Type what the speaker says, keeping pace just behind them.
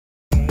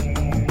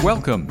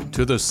Welcome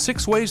to the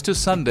Six Ways to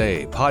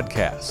Sunday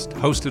podcast,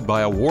 hosted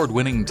by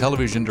award-winning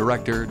television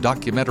director,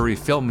 documentary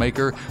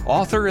filmmaker,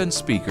 author, and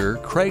speaker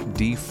Craig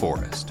D.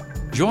 Forrest.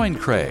 Join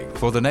Craig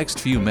for the next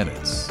few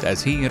minutes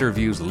as he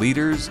interviews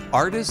leaders,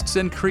 artists,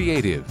 and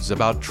creatives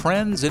about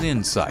trends and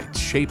insights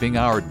shaping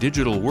our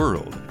digital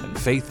world and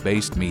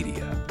faith-based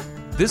media.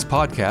 This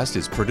podcast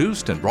is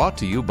produced and brought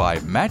to you by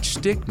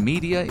Matchstick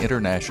Media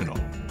International.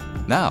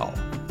 Now,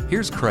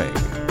 here's Craig.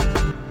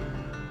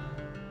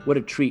 What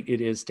a treat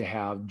it is to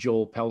have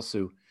Joel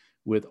Pelsu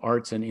with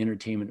Arts and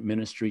Entertainment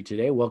Ministry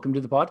today. Welcome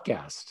to the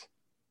podcast.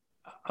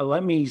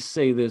 Let me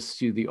say this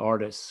to the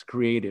artists,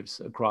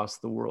 creatives across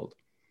the world.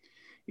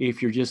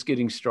 If you're just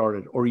getting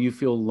started or you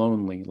feel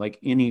lonely like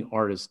any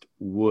artist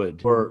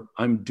would, or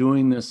I'm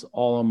doing this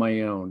all on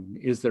my own,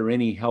 is there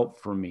any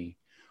help for me?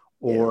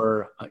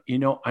 Or,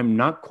 I'm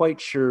not quite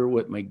sure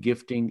what my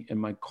gifting and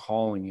my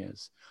calling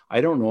is.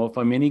 I don't know if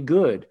I'm any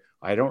good.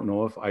 I don't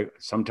know if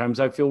sometimes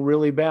I feel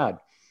really bad.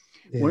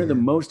 Yeah. One of the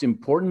most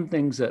important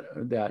things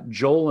that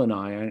Joel and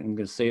I'm going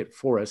to say it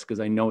for us because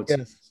I know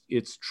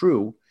it's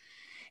true,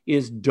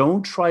 is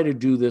don't try to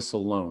do this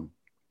alone.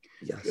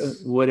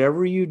 Yes.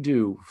 Whatever you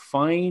do,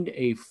 find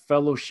a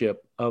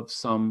fellowship of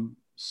some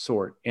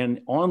sort. And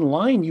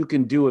online, you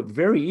can do it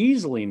very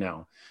easily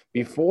now.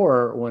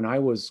 Before, when I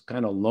was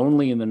kind of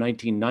lonely in the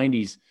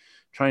 1990s,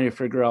 trying to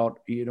figure out,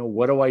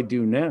 what do I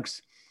do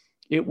next?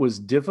 It was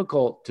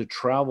difficult to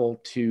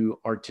travel to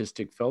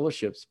artistic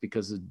fellowships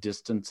because of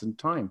distance and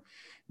time.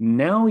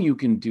 Now you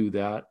can do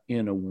that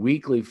in a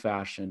weekly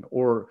fashion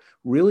or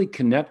really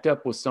connect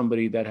up with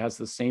somebody that has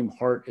the same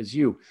heart as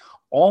you.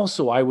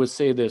 Also, I would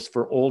say this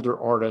for older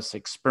artists,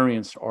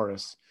 experienced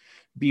artists,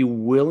 be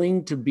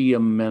willing to be a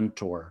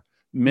mentor.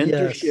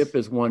 Mentorship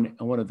is one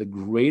of the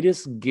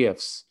greatest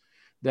gifts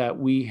that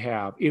we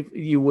have. If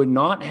you would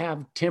not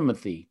have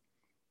Timothy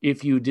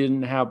if you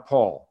didn't have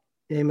Paul.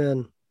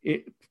 Amen.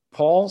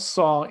 Paul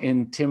saw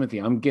in Timothy,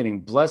 I'm getting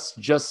blessed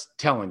just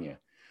telling you.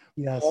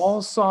 Yes.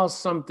 Paul saw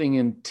something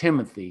in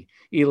Timothy.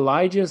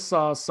 Elijah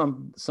saw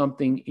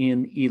something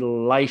in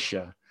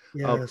Elisha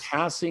of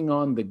passing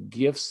on the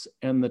gifts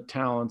and the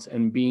talents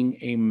and being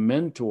a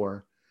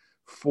mentor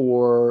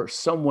for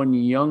someone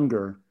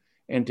younger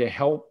and to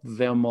help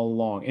them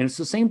along. And it's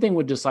the same thing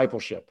with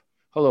discipleship.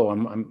 Hello,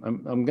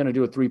 I'm going to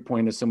do a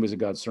 3-point Assemblies of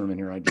God sermon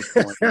here. I just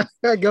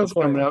go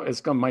for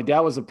it. My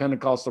dad was a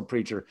Pentecostal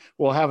preacher.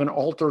 We'll have an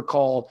altar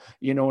call,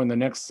 in the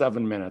next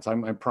 7 minutes.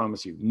 I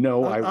promise you.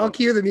 No, I'll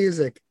cue the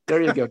music.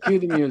 There you go. Cue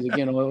the music.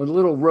 A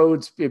little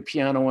Rhodes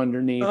piano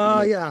underneath.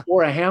 Oh yeah.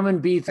 Or a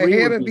Hammond B3. A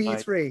Hammond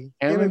B3.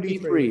 Hammond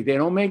B3. They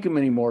don't make them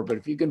anymore, but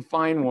if you can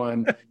find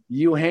one,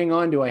 you hang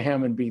on to a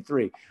Hammond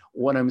B3.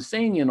 What I'm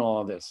saying in all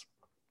of this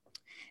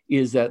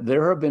is that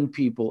there have been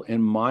people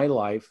in my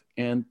life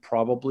and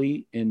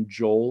probably in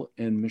Joel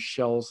and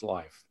Michelle's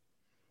life,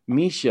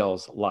 that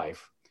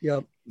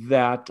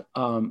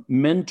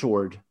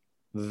mentored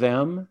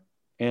them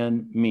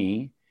and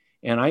me.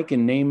 And I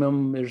can name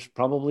them, there's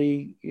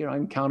probably, I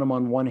can count them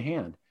on one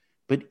hand.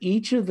 But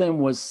each of them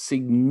was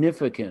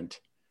significant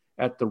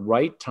at the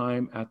right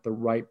time, at the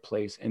right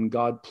place. And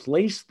God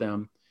placed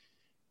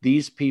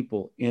these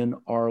people in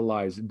our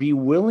lives. Be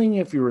willing,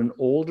 if you're an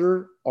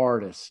older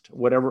artist,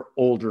 whatever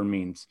older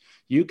means.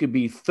 You could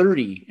be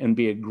 30 and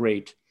be a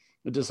great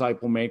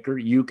disciple maker.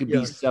 You could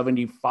be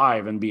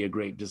 75 and be a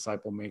great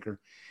disciple maker.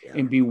 Yeah.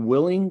 And be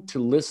willing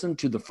to listen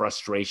to the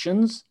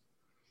frustrations,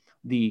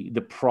 the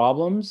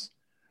problems.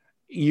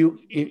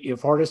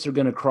 If artists are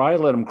going to cry,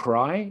 let them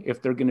cry.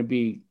 If they're going to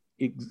be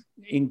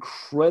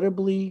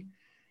incredibly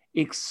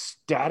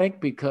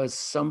ecstatic because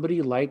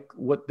somebody liked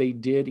what they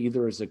did,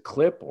 either as a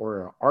clip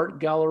or an art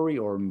gallery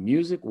or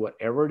music,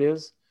 whatever it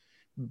is,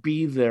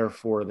 be there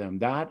for them.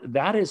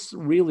 That is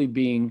really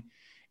being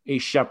a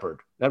shepherd.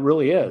 That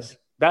really is.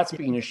 That's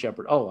being a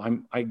shepherd. Oh,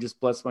 I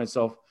just blessed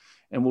myself,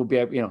 and we'll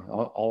be,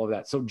 all of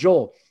that. So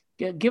Joel,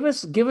 give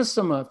us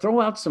some, throw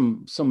out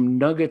some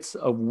nuggets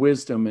of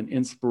wisdom and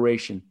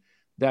inspiration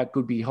that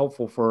could be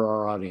helpful for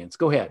our audience.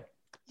 Go ahead.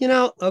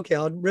 Okay,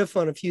 I'll riff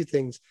on a few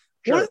things.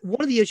 Sure. One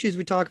of the issues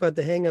we talk about,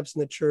 the hangups in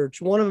the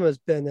church, one of them has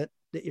been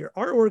that your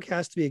artwork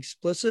has to be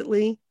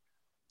explicitly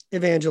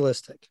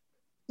evangelistic.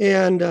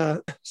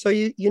 And so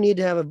you need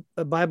to have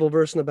a Bible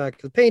verse in the back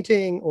of the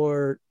painting,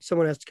 or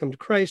someone has to come to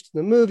Christ in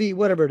the movie,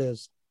 whatever it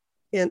is.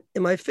 And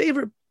my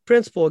favorite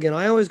principle, again,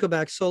 I always go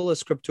back sola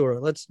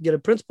scriptura. Let's get a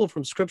principle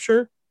from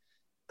Scripture.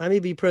 I may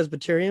be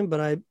Presbyterian,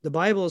 but the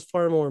Bible is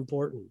far more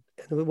important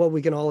and what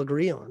we can all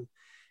agree on.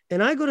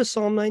 And I go to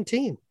Psalm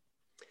 19.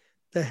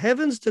 The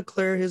heavens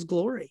declare his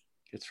glory.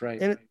 That's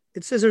right. And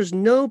it says there's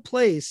no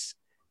place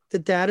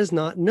that is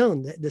not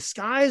known. The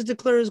skies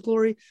declare his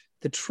glory.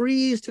 The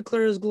trees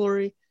declare his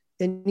glory.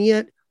 And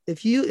yet,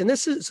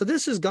 this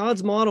is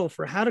God's model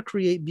for how to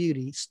create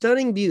beauty,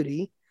 stunning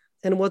beauty,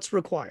 and what's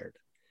required.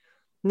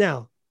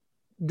 Now,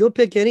 go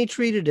pick any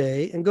tree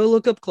today and go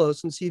look up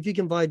close and see if you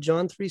can find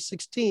John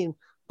 3:16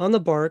 on the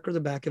bark or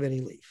the back of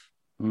any leaf,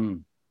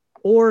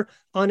 or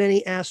on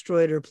any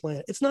asteroid or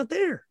planet. It's not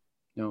there.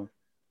 No.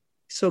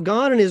 So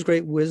God, in his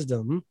great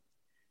wisdom,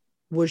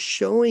 was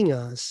showing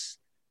us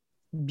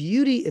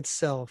beauty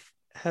itself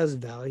has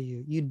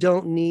value. You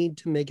don't need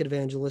to make it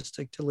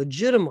evangelistic to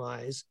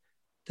legitimize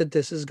that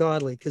this is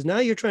godly, because now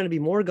you're trying to be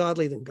more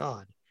godly than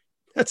God.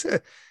 That's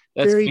a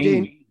very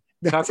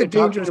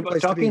dangerous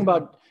place to be.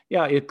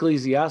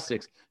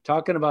 Ecclesiastics,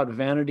 talking about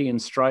vanity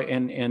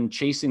and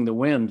chasing the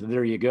wind.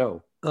 There you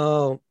go.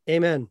 Oh,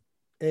 amen.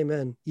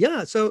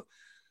 Yeah. So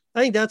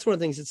I think that's one of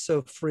the things that's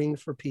so freeing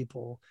for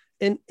people.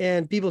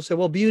 And people say,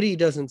 well, beauty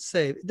doesn't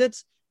save.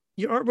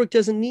 Your artwork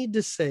doesn't need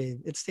to save.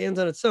 It stands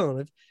on its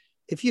own.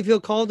 If you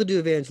feel called to do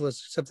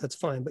evangelistic stuff, that's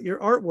fine. But your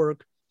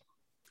artwork,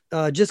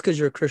 just because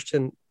you're a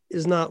Christian,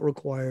 is not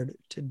required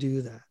to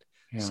do that.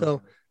 Yeah.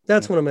 So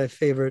that's one of my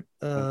favorite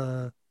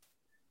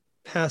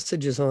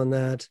passages on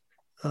that.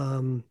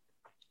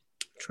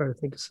 Try to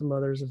think of some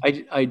others.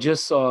 I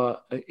just saw,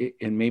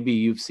 and maybe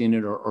you've seen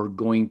it or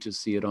going to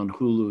see it on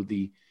Hulu,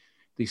 the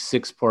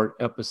 6-part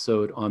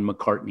episode on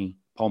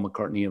Paul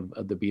McCartney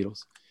of the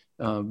Beatles,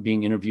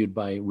 being interviewed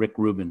by Rick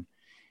Rubin,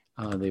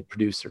 the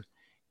producer.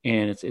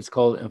 And it's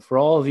called, for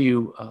all of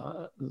you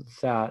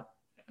that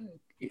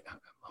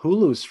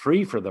Hulu's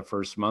free for the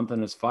first month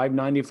and it's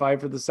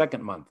 $5.95 for the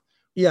second month.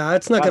 Yeah,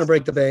 it's not going to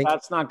break the bank.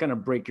 That's not going to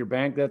break your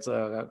bank. That's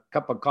a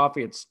cup of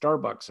coffee at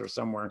Starbucks or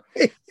somewhere.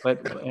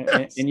 But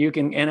and you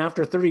can, and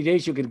after 30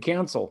 days you can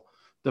cancel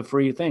the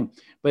free thing.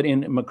 But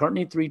in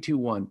McCartney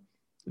 3-2-1,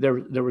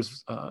 there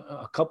was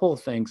a couple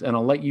of things, and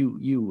I'll let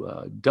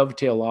you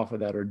dovetail off of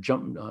that or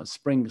jump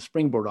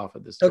springboard off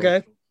of this.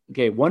 Okay.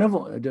 Okay.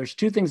 There's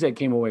two things that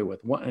came away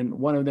with.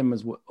 One of them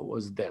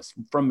was this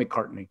from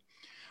McCartney.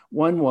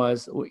 One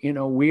was,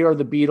 we are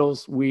the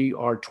Beatles. We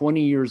are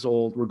 20 years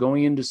old. We're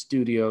going into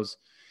studios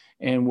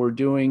and we're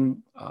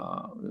doing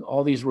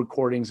all these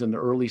recordings in the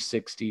early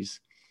 60s.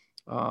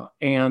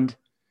 And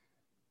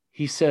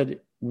he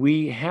said,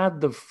 we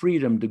had the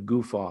freedom to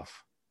goof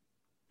off.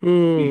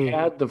 We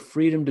had the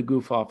freedom to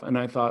goof off. And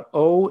I thought,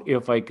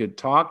 if I could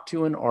talk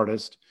to an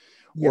artist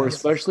or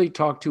especially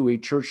talk to a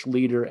church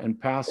leader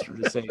and pastor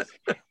to say,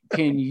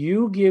 can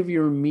you give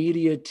your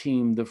media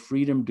team the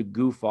freedom to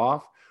goof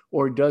off?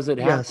 Or does it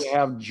have to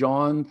have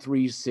John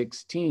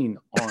 3:16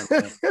 on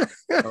it?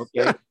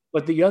 Okay.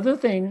 But the other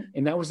thing,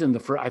 and that was in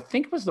I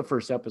think it was the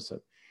first episode.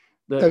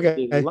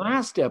 The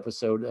last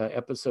episode,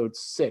 episode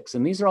 6,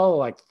 and these are all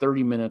like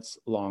 30 minutes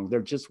long.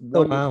 They're just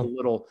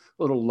wonderful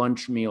little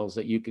lunch meals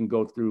that you can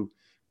go through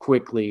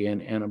quickly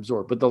and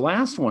absorb. But the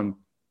last one,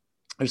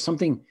 there's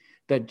something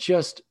that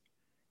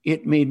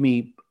it made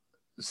me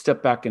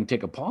step back and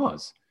take a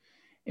pause.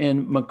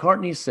 And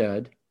McCartney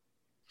said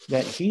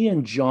that he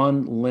and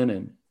John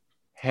Lennon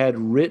had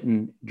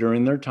written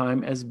during their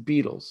time as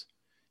Beatles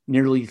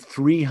nearly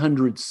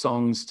 300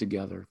 songs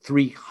together,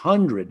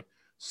 300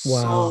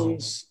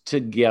 songs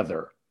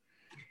together.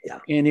 Yeah.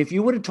 And if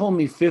you would have told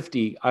me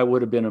 50, I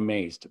would have been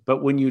amazed.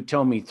 But when you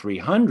tell me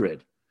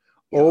 300,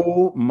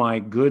 oh my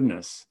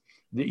goodness,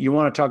 you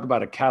want to talk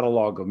about a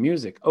catalog of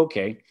music.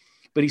 Okay.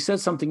 But he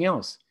said something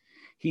else.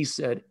 He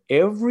said,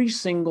 every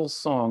single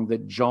song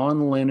that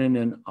John Lennon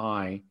and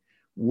I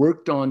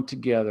worked on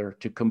together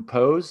to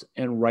compose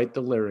and write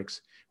the lyrics,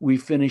 we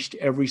finished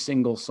every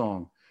single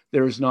song.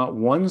 There's not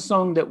one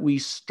song that we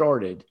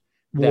started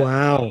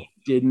that we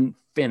didn't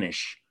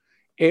finish.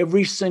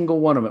 Every single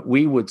one of it.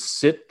 We would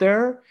sit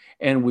there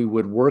and we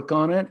would work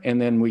on it, and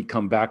then we'd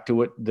come back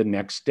to it the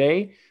next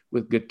day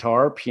with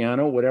guitar,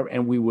 piano, whatever,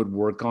 and we would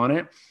work on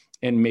it.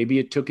 And maybe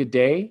it took a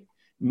day,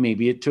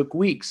 maybe it took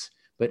weeks,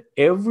 but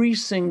every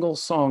single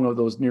song of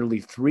those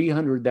nearly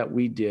 300 that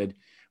we did,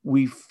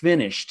 we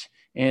finished.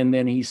 And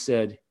then he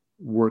said,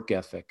 work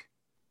ethic.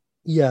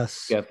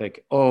 Yes.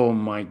 Ethic. Oh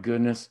my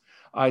goodness.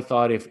 I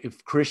thought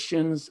if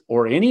Christians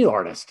or any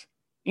artist,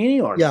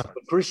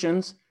 but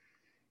Christians,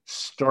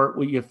 start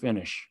what you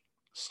finish.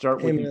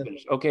 Start what you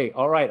finish. Okay.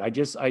 All right. I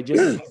just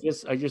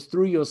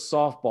threw you a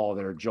softball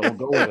there, Joel.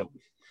 Go with it.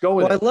 Go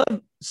with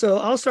it. So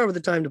I'll start with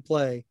the time to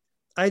play.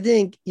 I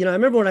think, I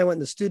remember when I went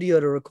in the studio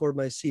to record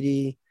my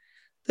CD,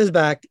 this is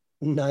back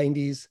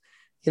 90s,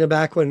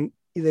 back when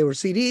they were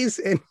CDs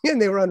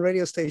and they were on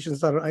radio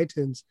stations, not on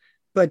iTunes.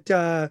 But,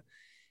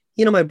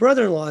 my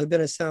brother-in-law had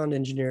been a sound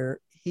engineer.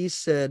 He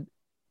said,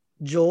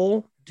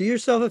 Joel, do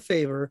yourself a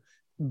favor,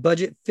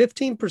 budget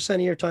 15%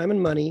 of your time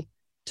and money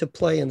to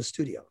play in the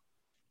studio.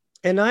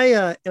 And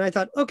I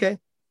thought, okay. And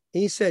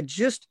he said,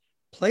 just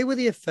play with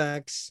the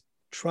effects,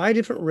 try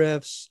different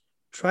riffs,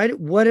 try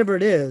whatever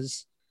it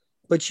is,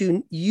 but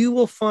you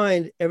will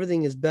find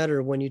everything is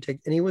better when you take,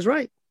 and he was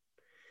right.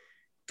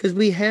 Because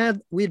we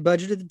had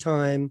budgeted the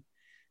time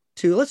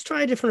to, let's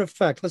try a different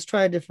effect. Let's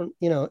try a different,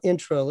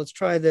 intro. Let's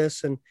try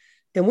this. And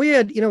we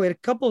had, we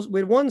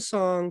had one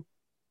song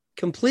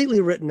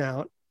completely written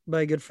out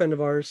by a good friend of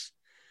ours,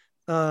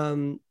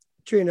 Trina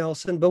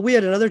Nelson, but we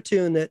had another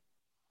tune that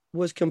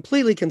was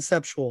completely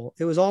conceptual.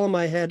 It was all in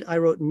my head. I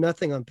wrote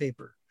nothing on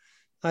paper.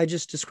 I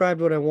just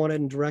described what I wanted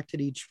and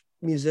directed each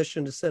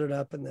musician to set it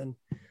up. And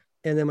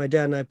then my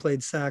dad and I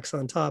played sax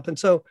on top. And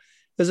so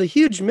there's a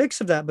huge mix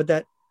of that, but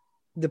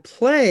the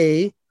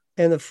play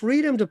and the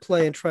freedom to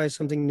play and try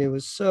something new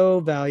is so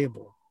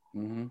valuable.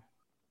 Mm-hmm.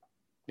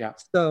 Yeah.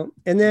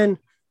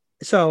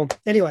 So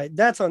anyway,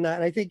 that's on that.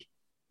 And I think,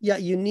 yeah,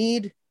 you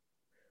need,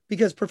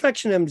 because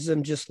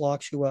perfectionism just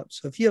locks you up.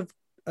 So if you have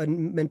a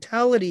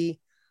mentality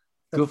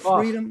of Goof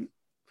freedom, off.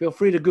 Feel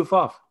free to goof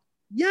off.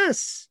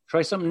 yes.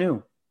 Try something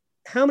new.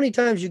 How many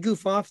times you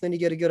goof off, then you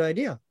get a good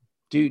idea?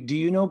 Do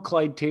you know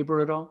Clyde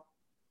Tabor at all?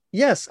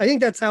 Yes, I think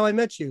that's how I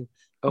met you.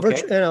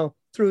 Okay.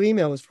 Through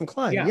email was from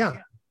Clyde. Yeah.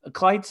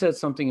 Clyde said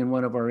something in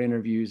one of our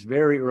interviews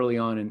very early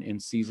on in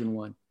season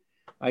 1.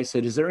 I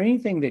said, is there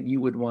anything that you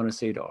would want to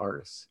say to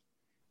artists?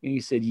 And he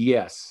said,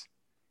 yes.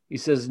 He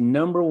says,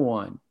 number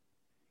one,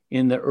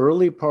 in the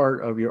early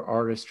part of your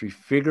artistry,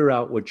 figure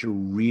out what you're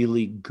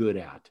really good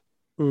at.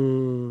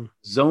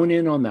 Zone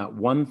in on that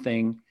one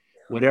thing,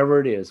 whatever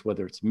it is,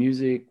 whether it's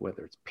music,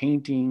 whether it's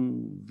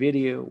painting,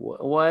 video,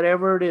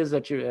 whatever it is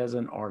that you as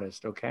an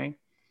artist, okay?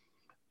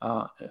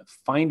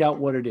 Find out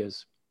what it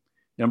is.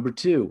 Number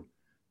two,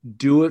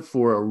 do it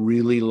for a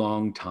really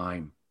long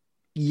time.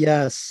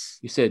 Yes.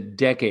 You said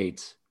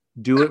decades.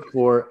 Do it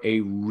for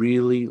a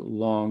really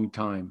long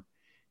time.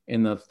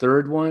 And the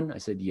third one, I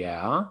said,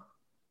 yeah,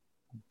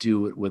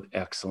 do it with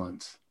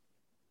excellence.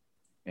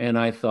 And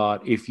I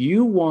thought, if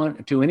you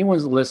want to,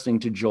 anyone's listening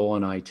to Joel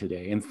and I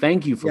today, and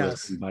thank you for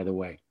listening, by the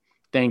way.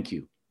 Thank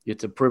you.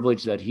 It's a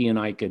privilege that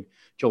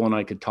Joel and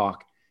I could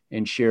talk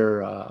and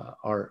share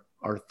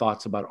our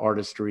thoughts about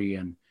artistry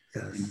and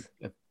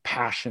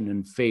passion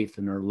and faith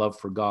and our love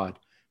for God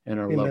and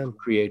our love for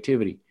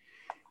creativity.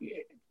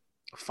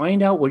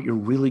 Find out what you're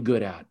really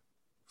good at.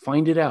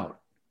 Find it out.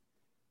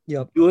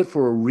 Yep. Do it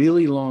for a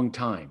really long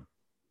time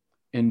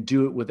and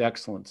do it with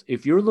excellence.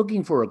 If you're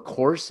looking for a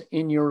course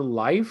in your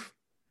life,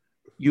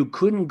 you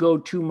couldn't go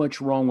too much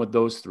wrong with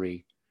those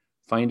three.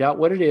 Find out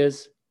what it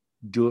is,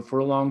 do it for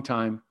a long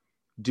time,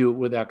 do it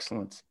with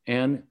excellence.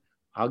 And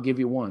I'll give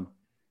you one.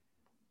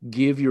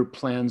 Give your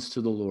plans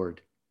to the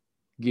Lord.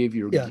 Give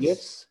your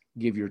gifts,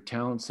 give your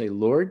talents. Say,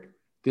 Lord,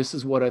 this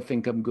is what I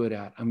think I'm good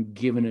at. I'm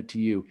giving it to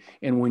you.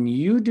 And when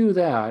you do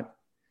that,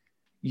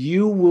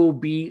 you will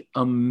be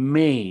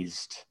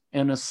amazed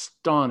and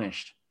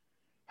astonished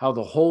how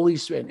the Holy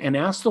Spirit, and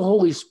ask the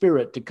Holy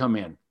Spirit to come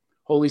in.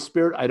 Holy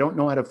Spirit, I don't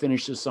know how to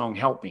finish this song.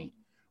 Help me.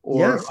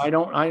 Or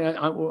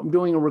I'm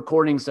doing a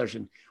recording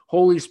session.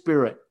 Holy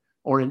Spirit,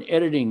 or in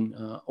editing,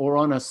 or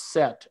on a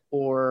set,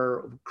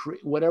 or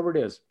whatever it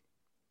is.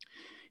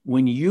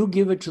 When you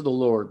give it to the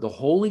Lord, the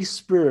Holy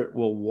Spirit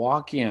will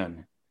walk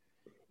in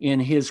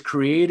his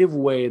creative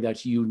way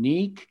that's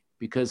unique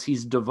because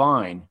he's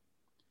divine.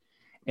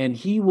 And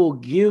he will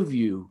give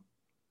you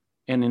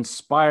and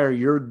inspire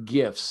your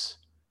gifts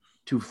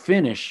to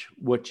finish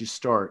what you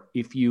start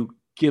if you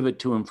give it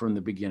to him from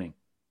the beginning.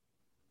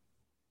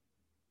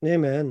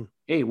 Amen.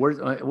 Hey,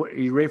 are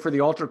you ready for the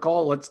altar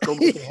call? Let's go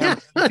get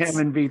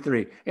Hammond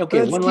V3.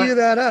 Okay, let's cue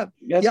that up.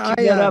 Let's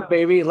cue that up,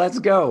 baby. Let's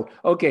go.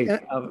 Okay,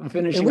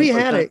 finishing. And we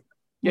had it.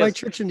 Yes. My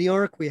church in New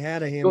York, we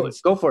had a Hammond.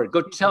 Go for it.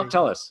 Go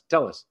tell us.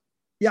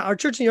 Yeah, our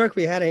church in New York,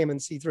 we had a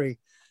Hammond C3.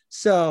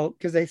 So,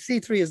 because the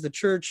C3 is the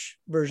church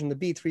version, the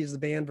B3 is the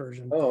band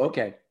version. Oh,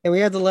 okay. And we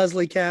had the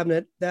Leslie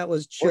cabinet. That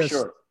was just for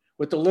sure.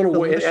 With the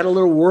little, it had a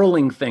little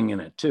whirling thing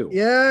in it too.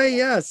 Yeah,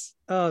 yes.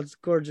 Oh, it's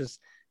gorgeous.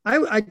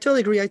 I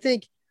totally agree. I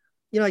think,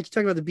 like you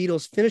talk about the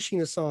Beatles finishing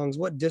the songs,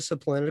 what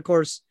discipline. And of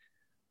course,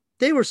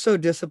 they were so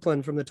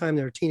disciplined from the time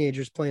they were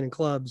teenagers playing in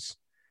clubs.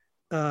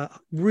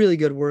 Really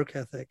good work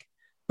ethic.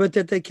 But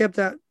that they kept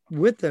that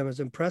with them is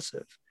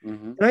impressive.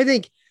 Mm-hmm. And I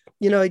think,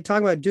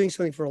 talking about doing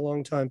something for a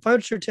long time, find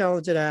what you're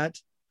talented at,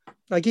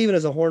 like even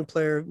as a horn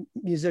player,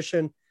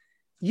 musician,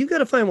 you got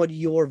to find what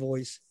your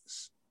voice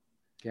is.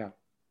 Yeah.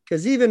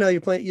 Because even though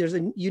you're playing, there's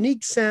a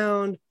unique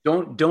sound.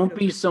 Don't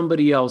be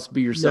somebody else,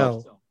 be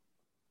yourself. No.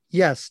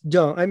 Yes,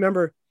 don't. I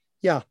remember,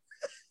 Let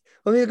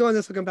me go on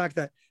this, we'll come back to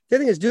that. The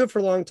other thing is do it for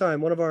a long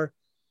time. One of our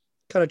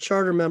kind of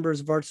charter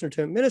members of Arts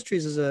Entertainment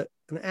Ministries is an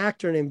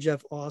actor named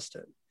Jeff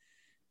Austin.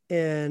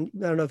 And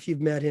I don't know if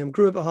you've met him,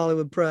 grew up at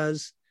Hollywood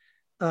Press.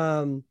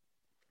 And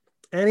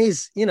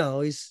he's in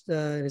his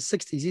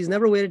 60s. He's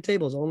never waited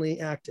tables, only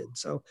acted.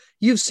 So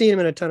you've seen him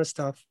in a ton of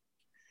stuff.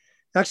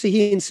 Actually,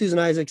 he and Susan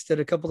Isaacs did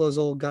a couple of those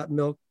old Got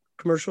Milk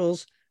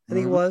commercials, I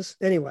think it was.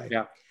 Anyway.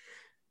 Yeah.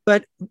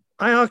 But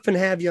I often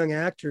have young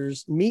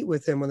actors meet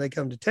with him when they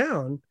come to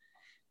town.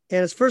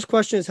 And his first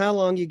question is, how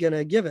long are you going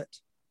to give it?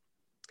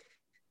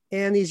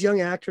 And these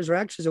young actors are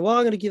actually saying, well,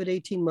 I'm going to give it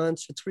 18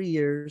 months or 3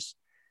 years.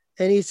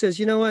 And he says,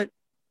 you know what?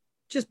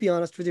 Just be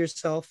honest with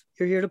yourself.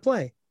 You're here to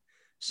play.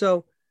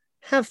 So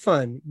have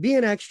fun, be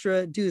an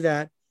extra, do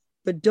that,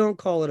 but don't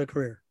call it a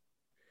career.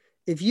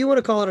 If you want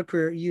to call it a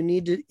career,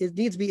 it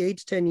needs to be 8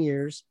 to 10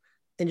 years,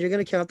 and you're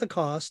going to count the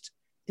cost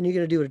and you're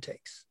going to do what it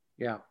takes.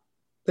 Yeah.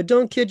 But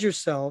don't kid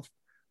yourself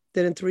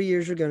that in 3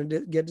 years you're going to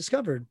get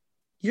discovered.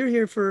 You're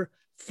here for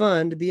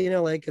fun, to be in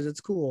LA because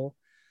it's cool,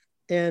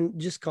 and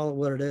just call it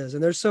what it is.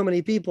 And there's so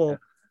many people,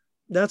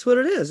 that's what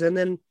it is. And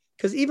then,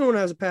 because even when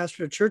I was a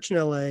pastor at a church in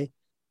LA,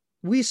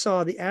 we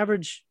saw the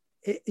average,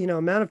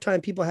 amount of time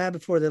people had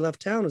before they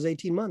left town was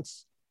 18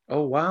 months.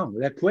 Oh, wow.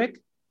 That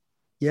quick?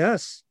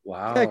 Yes.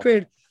 Wow. I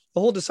created a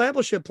whole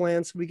discipleship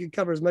plan so we could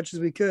cover as much as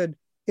we could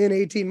in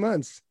 18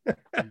 months.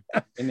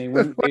 And they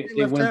went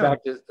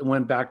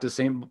back to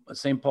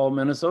St. Paul,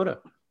 Minnesota.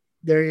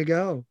 There you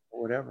go.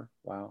 Or whatever.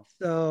 Wow.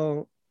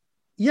 So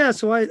yeah,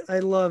 so I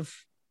love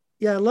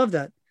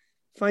that.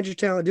 Find your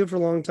talent, do it for a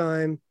long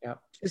time. Yeah.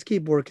 Just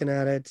keep working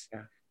at it.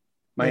 Yeah.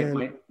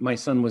 My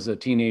son was a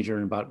teenager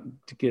and about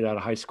to get out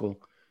of high school.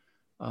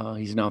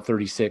 He's now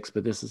 36,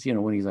 but this is,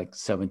 when he's like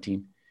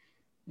 17.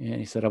 And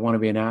he said, I want to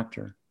be an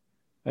actor.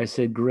 I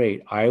said,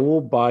 great. I will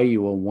buy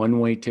you a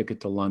one-way ticket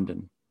to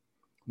London.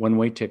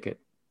 One-way ticket.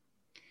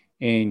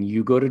 And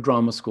you go to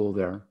drama school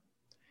there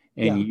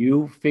and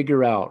you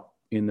figure out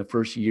in the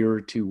first year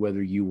or two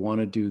whether you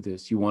want to do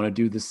this. You want to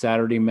do the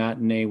Saturday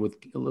matinee with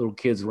little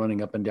kids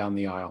running up and down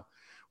the aisle,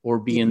 or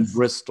be in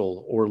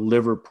Bristol or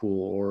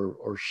Liverpool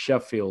or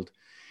Sheffield.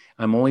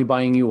 I'm only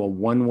buying you a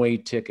one-way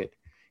ticket.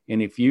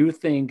 And if you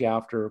think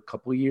after a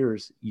couple of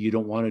years you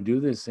don't want to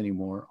do this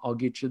anymore, I'll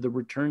get you the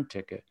return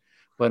ticket.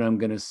 But I'm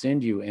going to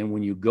send you. And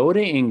when you go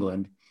to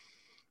England,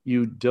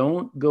 you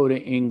don't go to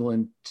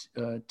England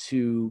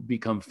to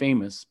become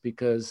famous,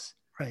 because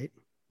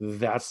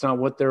that's not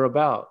what they're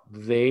about.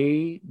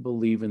 They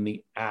believe in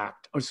the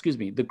craft.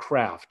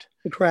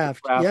 The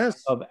craft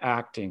yes. of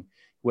acting,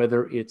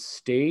 whether it's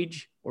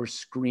stage or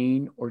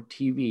screen or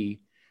TV.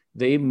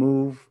 They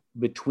move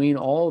between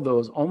all of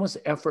those almost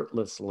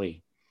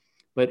effortlessly.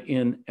 But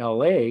in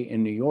LA,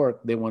 in New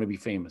York, they want to be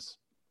famous.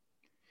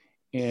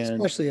 And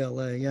especially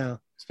LA, yeah.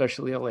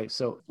 Especially LA.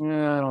 So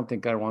I don't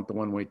think I want the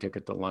one-way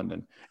ticket to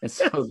London. And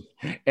so,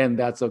 and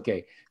that's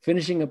okay.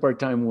 Finishing up our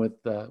time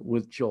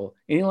with Joel.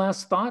 Any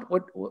last thought?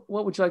 What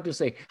would you like to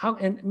say? How,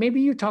 and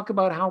maybe you talk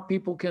about how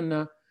people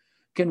can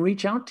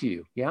reach out to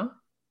you. Yeah.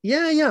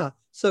 Yeah.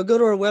 So go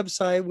to our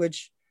website,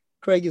 which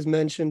Craig has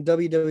mentioned,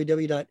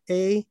 www.a-m.org.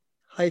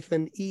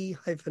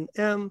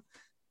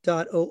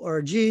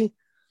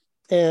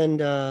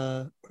 And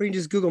or you can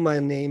just Google my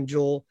name,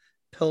 Joel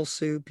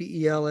Pelsue,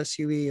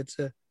 P-E-L-S-U-E. It's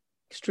a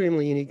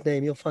extremely unique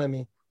name. You'll find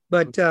me.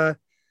 But, go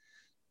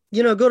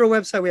to our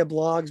website. We have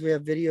blogs. We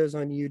have videos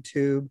on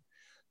YouTube.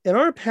 And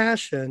our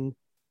passion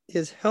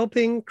is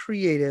helping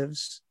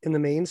creatives in the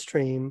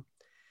mainstream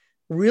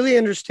really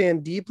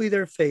understand deeply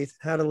their faith,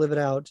 how to live it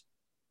out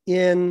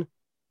in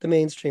the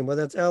mainstream,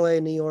 whether it's LA,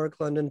 New York,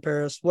 London,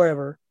 Paris,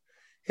 wherever.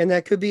 And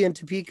that could be in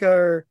Topeka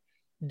or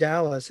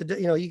Dallas.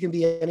 You can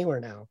be anywhere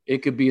now. It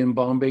could be in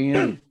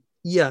Bombay.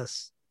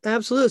 Yes,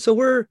 absolutely.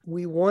 So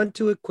we want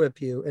to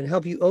equip you and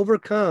help you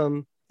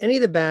overcome any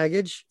of the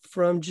baggage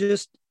from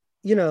just,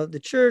 the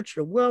church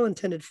or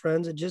well-intended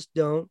friends that just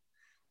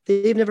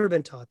they've never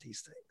been taught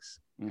these things.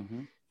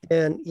 Mm-hmm.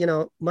 And,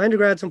 my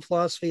undergrad's in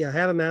philosophy. I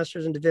have a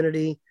master's in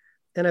divinity,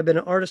 and I've been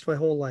an artist my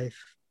whole life.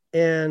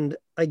 And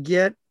I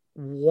get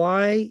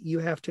why you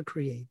have to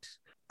create.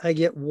 I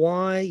get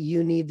why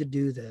you need to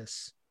do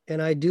this.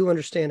 And I do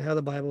understand how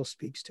the Bible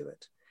speaks to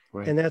it.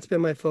 Right. And that's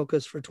been my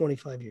focus for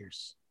 25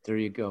 years. There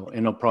you go. And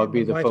it'll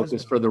probably be the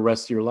focus for the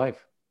rest of your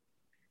life.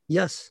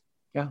 Yes.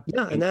 Yeah.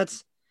 Yeah. And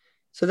that's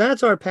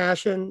our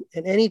passion.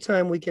 And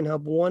anytime we can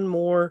help one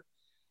more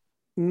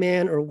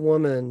man or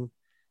woman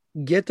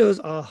get those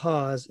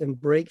ahas and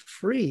break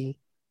free.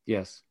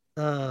 Yes.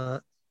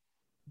 That's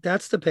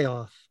the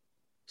payoff.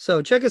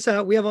 So check us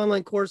out. We have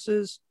online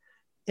courses,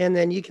 and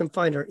then you can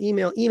find our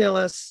email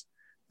us.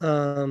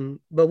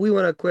 But we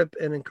want to equip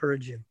and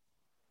encourage you.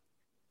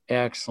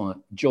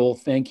 Excellent. Joel,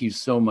 thank you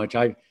so much.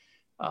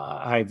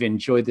 I've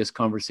enjoyed this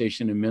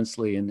conversation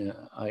immensely. And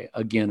I,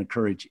 again,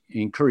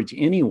 encourage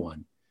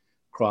anyone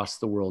across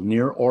the world,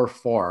 near or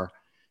far,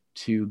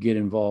 to get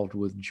involved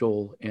with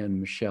Joel and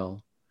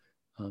Michelle.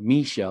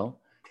 Michelle.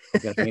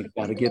 Got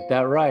to get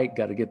that right.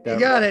 Got to get that.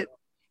 You got right. it.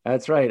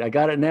 That's right. I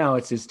got it now.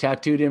 It's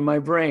tattooed in my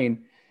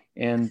brain.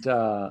 And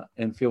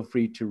feel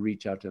free to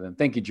reach out to them.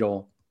 Thank you,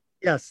 Joel.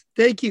 Yes.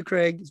 Thank you,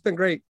 Craig. It's been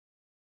great.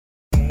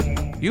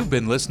 You've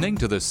been listening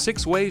to the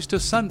 6 Ways to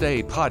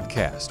Sunday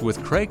podcast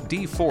with Craig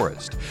D.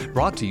 Forrest,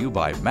 brought to you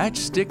by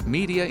Matchstick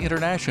Media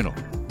International,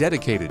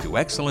 dedicated to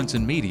excellence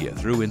in media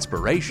through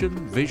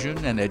inspiration,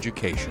 vision, and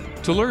education.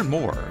 To learn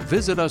more,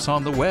 visit us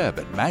on the web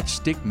at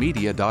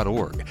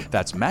matchstickmedia.org.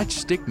 That's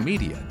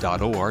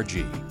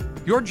matchstickmedia.org.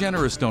 Your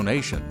generous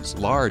donations,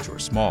 large or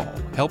small,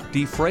 help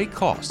defray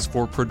costs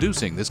for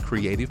producing this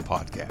creative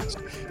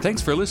podcast.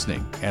 Thanks for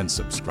listening and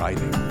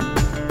subscribing.